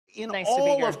In Nice to be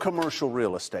all here. of commercial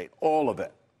real estate, all of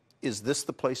it, is this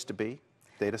the place to be?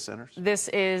 Data centers? This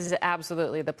is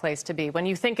absolutely the place to be. When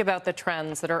you think about the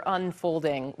trends that are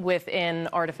unfolding within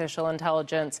artificial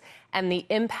intelligence and the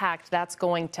impact that's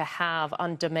going to have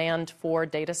on demand for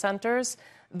data centers,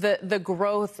 the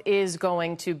growth is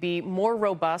going to be more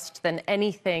robust than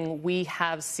anything we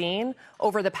have seen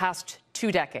over the past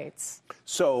 2 decades.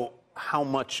 So how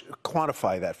much,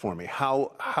 quantify that for me,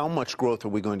 how much growth are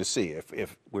we going to see?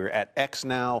 If we're at X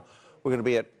now, we're going to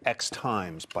be at X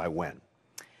times by when?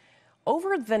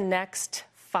 Over the next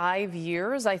 5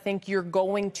 years, I think you're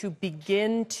going to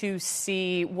begin to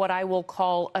see what I will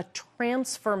call a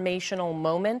transformational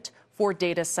moment for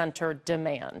data center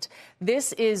demand.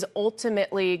 This is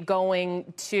ultimately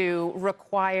going to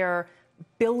require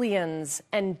billions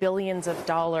and billions of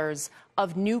dollars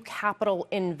of new capital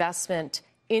investment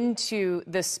into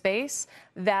the space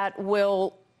that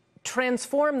will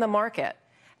transform the market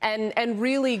and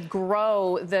really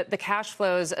grow the cash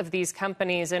flows of these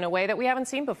companies in a way that we haven't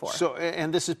seen before. So,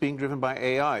 and this is being driven by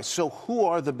AI. So who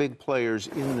are the big players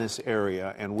in this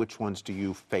area, and which ones do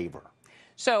you favor?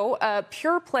 So a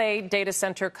pure play data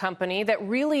center company that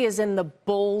really is in the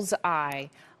bull's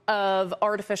eye of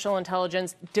artificial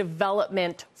intelligence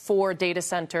development for data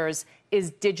centers is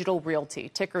Digital Realty,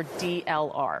 ticker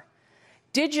DLR.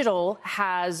 Digital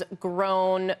has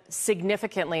grown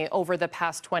significantly over the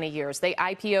past 20 years. They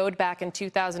IPO'd back in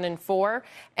 2004,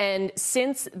 and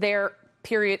since their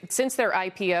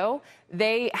IPO,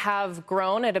 they have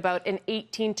grown at about an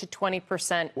 18 to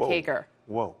 20% CAGR.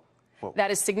 Whoa.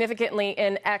 That is significantly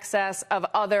in excess of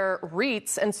other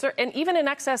REITs and even in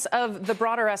excess of the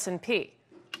broader S&P.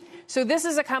 So this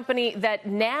is a company that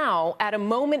now, at a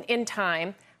moment in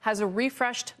time, has a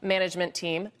refreshed management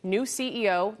team, new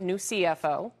CEO, new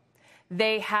CFO.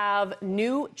 They have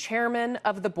new chairman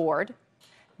of the board.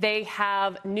 They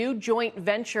have new joint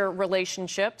venture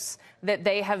relationships that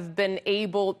they have been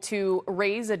able to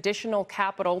raise additional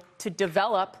capital to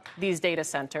develop these data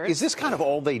centers. Is this kind of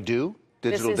all they do?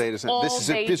 Digital data center. This is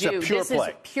a pure play. This is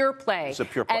pure play. It's a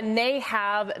pure play. And they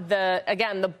have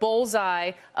the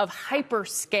bullseye of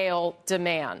hyperscale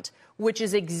demand, which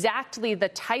is exactly the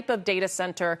type of data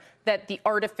center that the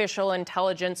artificial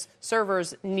intelligence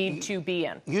servers need to be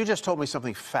in. You just told me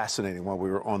something fascinating while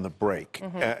we were on the break.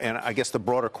 And I guess the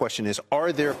broader question is,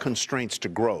 are there constraints to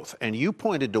growth? And you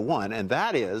pointed to one, and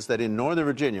that is that in Northern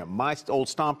Virginia, my old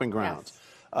stomping grounds,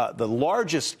 the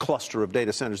largest cluster of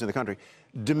data centers in the country,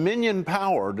 Dominion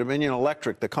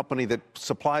Electric, the company that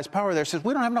supplies power there, says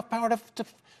we don't have enough power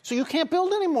so you can't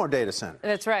build any more data centers.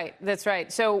 That's right. That's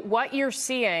right. So what you're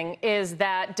seeing is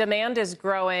that demand is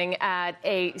growing at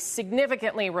a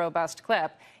significantly robust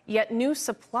clip, yet new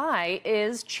supply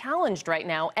is challenged right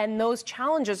now. And those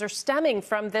challenges are stemming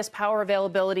from this power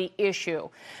availability issue,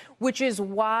 which is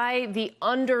why the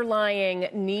underlying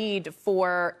need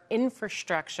for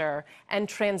infrastructure and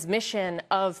transmission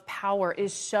of power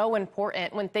is so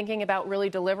important when thinking about really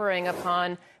delivering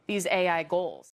upon these AI goals.